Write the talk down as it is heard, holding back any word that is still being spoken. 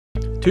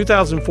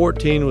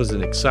2014 was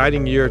an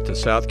exciting year at the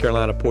South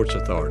Carolina Ports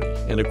Authority,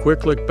 and a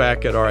quick look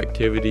back at our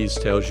activities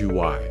tells you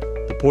why.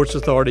 The Ports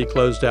Authority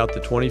closed out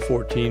the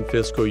 2014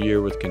 fiscal year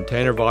with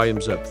container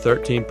volumes up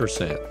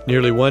 13%.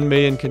 Nearly 1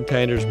 million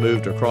containers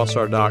moved across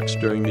our docks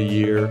during the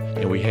year,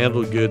 and we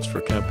handled goods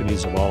for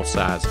companies of all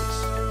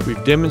sizes.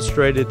 We've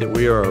demonstrated that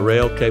we are a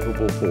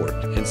rail-capable port,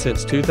 and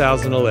since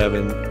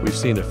 2011, we've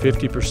seen a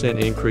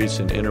 50% increase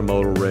in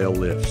intermodal rail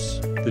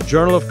lifts. The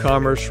Journal of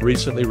Commerce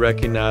recently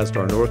recognized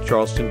our North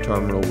Charleston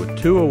terminal with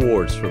 2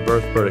 awards for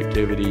berth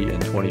productivity in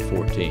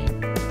 2014.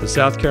 The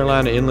South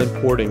Carolina Inland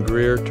Port in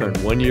Greer turned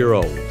 1 year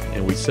old,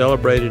 and we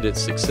celebrated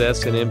its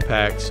success and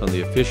impacts on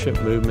the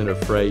efficient movement of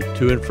freight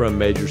to and from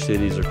major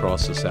cities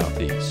across the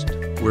Southeast.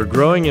 We're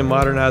growing and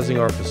modernizing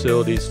our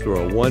facilities through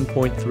a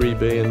 $1.3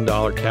 billion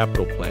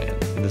capital plan,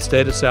 and the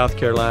state of South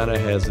Carolina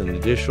has an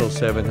additional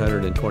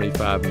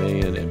 $725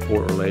 million in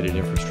port-related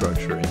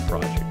infrastructure and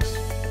projects.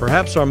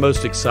 Perhaps our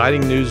most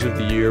exciting news of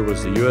the year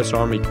was the U.S.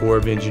 Army Corps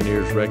of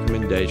Engineers'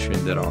 recommendation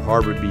that our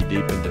harbor be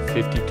deepened to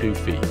 52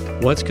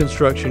 feet. Once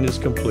construction is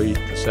complete,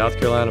 the South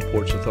Carolina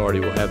Ports Authority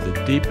will have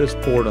the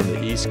deepest port on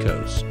the East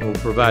Coast and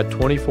will provide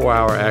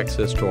 24-hour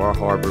access to our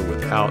harbor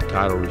without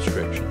tidal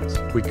restrictions.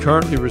 We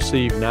currently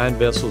receive 9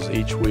 vessels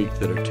each week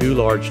that are too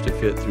large to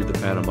fit through the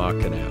Panama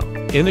Canal.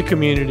 In the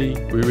community,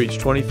 we reach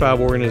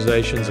 25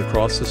 organizations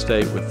across the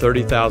state with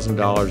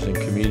 $30,000 in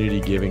community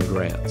giving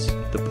grants.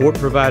 The port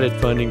provided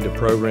funding to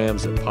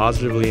programs that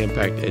positively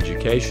impact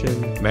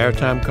education,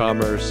 maritime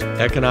commerce,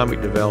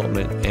 economic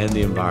development, and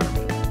the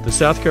environment. The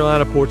South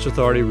Carolina Ports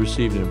Authority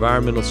received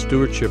Environmental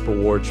Stewardship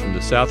Awards from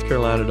the South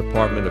Carolina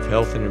Department of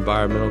Health and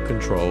Environmental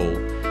Control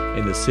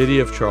and the City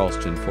of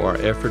Charleston for our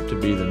effort to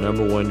be the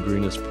 #1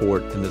 greenest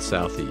port in the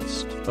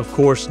Southeast. Of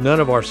course, none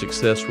of our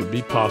success would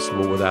be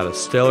possible without a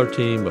stellar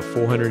team of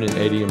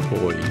 480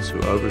 employees who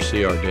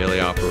oversee our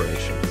daily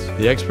operations.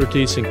 The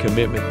expertise and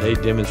commitment they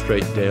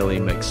demonstrate daily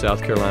make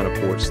South Carolina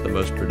ports the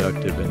most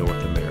productive in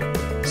North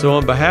America. So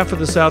on behalf of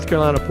the South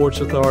Carolina Ports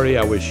Authority,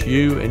 I wish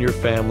you and your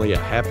family a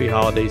happy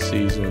holiday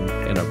season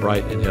and a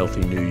bright and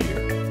healthy new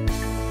year.